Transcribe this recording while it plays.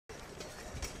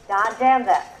Don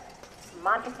Janzak,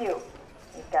 Montague.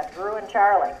 He's got Drew and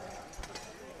Charlie.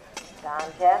 Don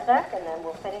Janzak, and then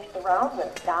we'll finish the round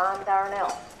with Don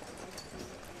Darnell.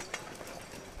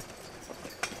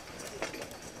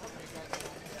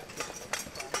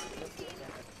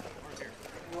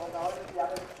 You'll notice the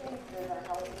other teamsters are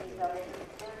helping each other in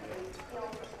these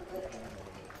skilled positions.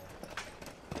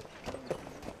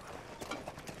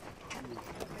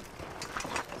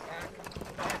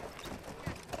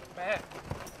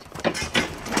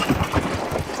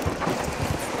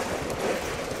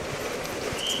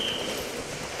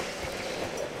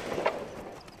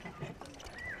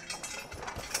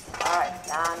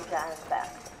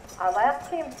 Our last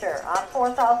teamster on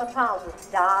 4,000 pounds is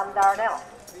Don Darnell.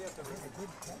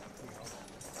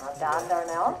 Don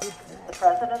Darnell, the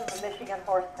president of the Michigan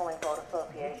Horse Pulling Boat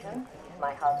Association. He's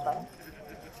my husband.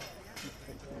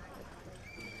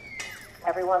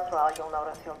 Every once in a while, you'll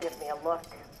notice he'll give me a look,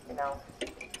 you know.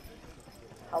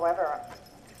 However,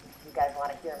 you guys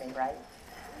want to hear me, right?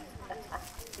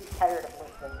 He's tired of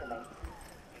listening to me.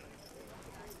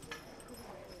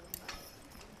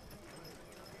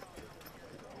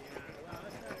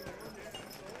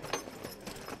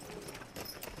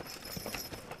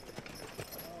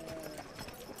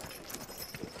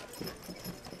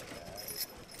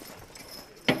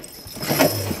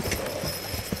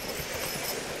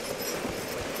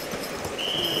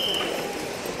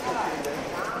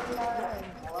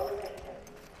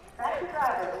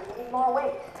 More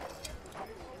weight.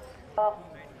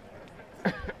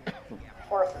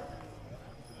 Horses.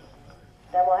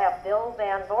 Then we'll have Bill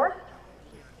Van Vorst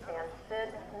and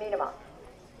Sid Miedema.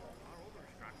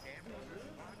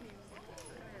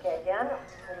 Okay, again,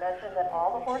 we mentioned that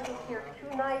all the horses here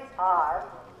tonight are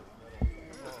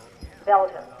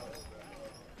Belgian.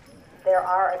 There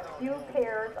are a few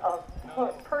pairs of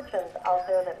Perchins out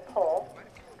there that pull,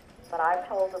 but I'm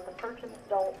told that the Perchins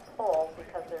don't pull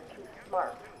because they're too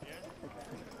smart.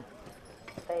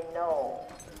 They know.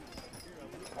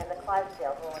 And the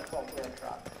Clydesdales will only pull beer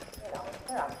trucks. You know,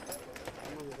 they're not.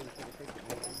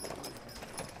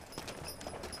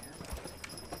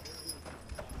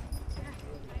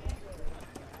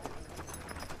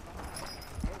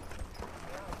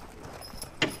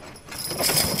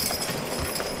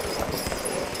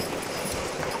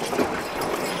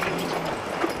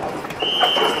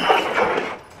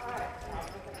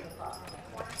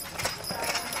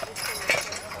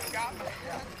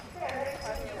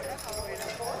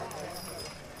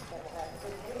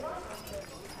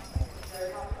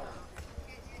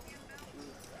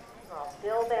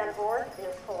 Bill Van Vorst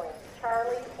is pulling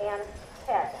Charlie and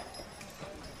Ted.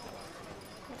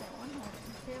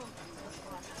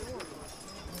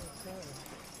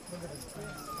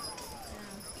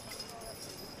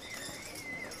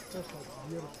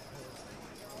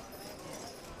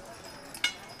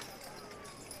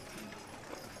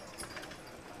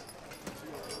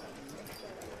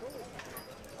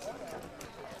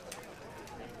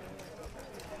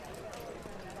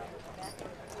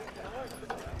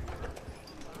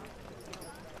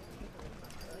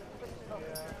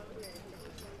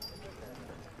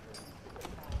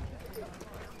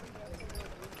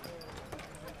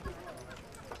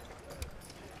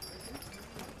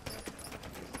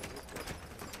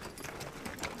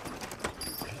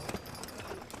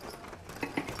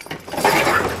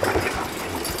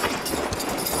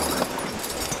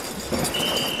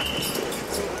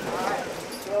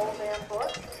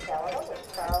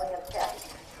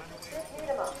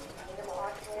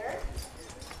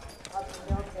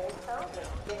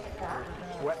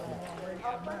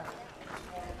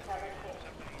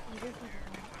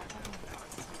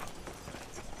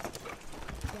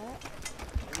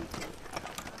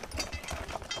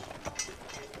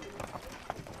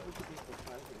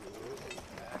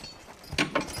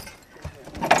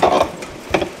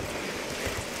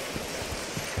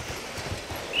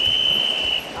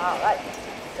 All right,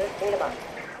 let's beat him up.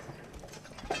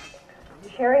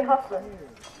 Sherry Huffman.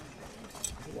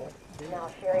 Now,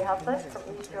 Sherry Huffman from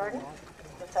East Jordan,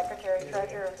 the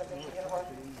Secretary-Treasurer of the Michigan Horse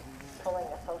Pulling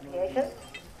Association.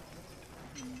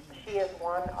 She is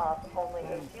one of only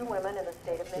a few women in the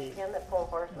state of Michigan that pull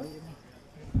horses.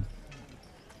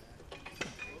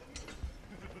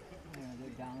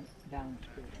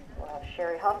 We'll have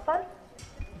Sherry Huffman,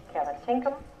 Kevin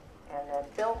Tinkham, and then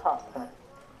Bill Huffman.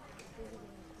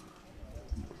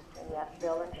 And yes,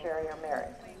 Bill and Sherry are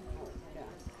married.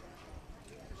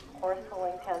 Horse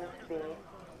pulling tends to be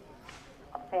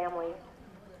a family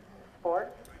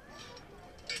sport.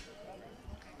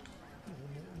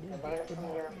 You learn it from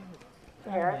your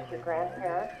parents, your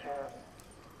grandparents, your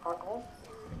uncles.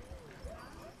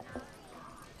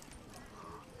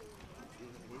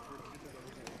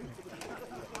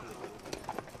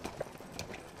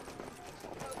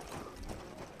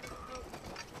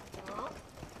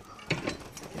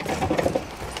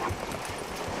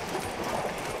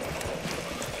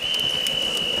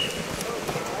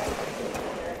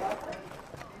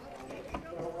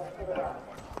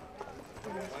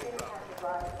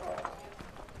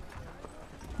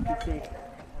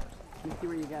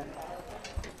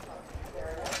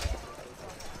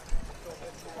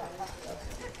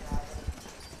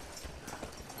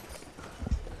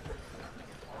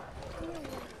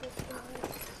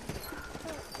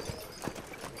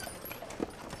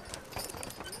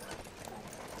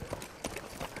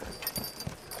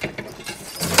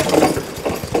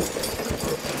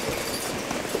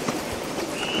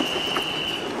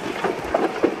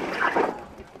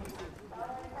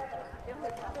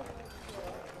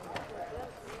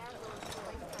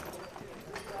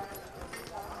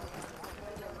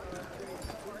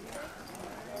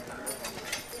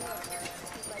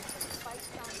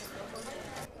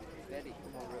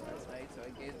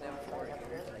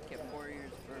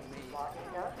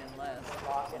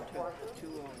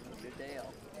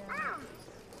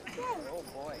 Oh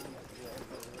boy.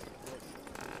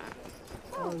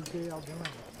 How's Gail doing?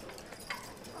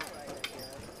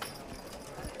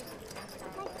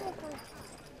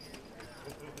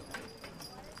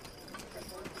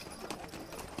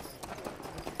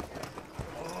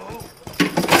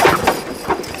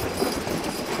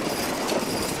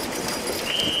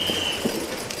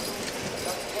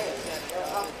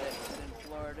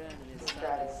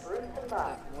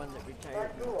 One that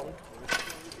retired from the police force.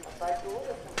 By Gould is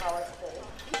from Howard City.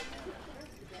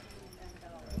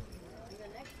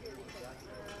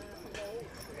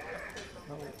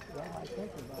 Oh, well, I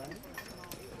think about it.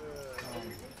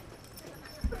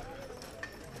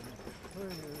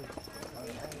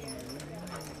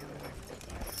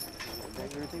 Is that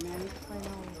your thing, Annie? I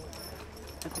know.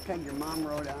 That's the kind your mom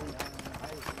wrote on.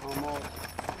 Almost.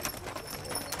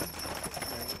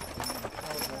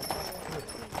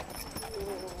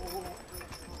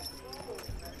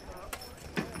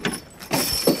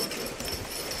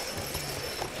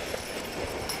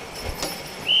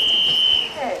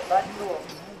 Okay, Bud Gould.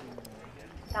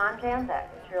 Tom Janzak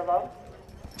is your low.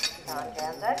 Tom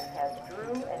Janzak has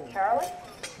Drew and Charlie.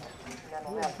 And then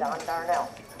we'll have Don Darnell.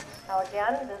 Now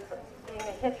again, this being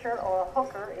a hitcher or a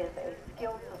hooker is a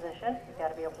skilled position. You've got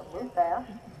to be able to move fast,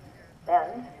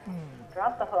 bend,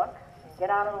 drop the hook, and get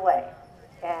out of the way.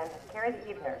 And carry the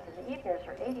eveners. And the eveners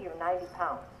are 80 or 90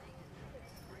 pounds.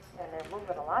 And they're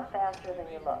moving a lot faster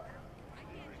than you look.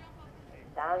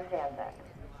 Don Janzak.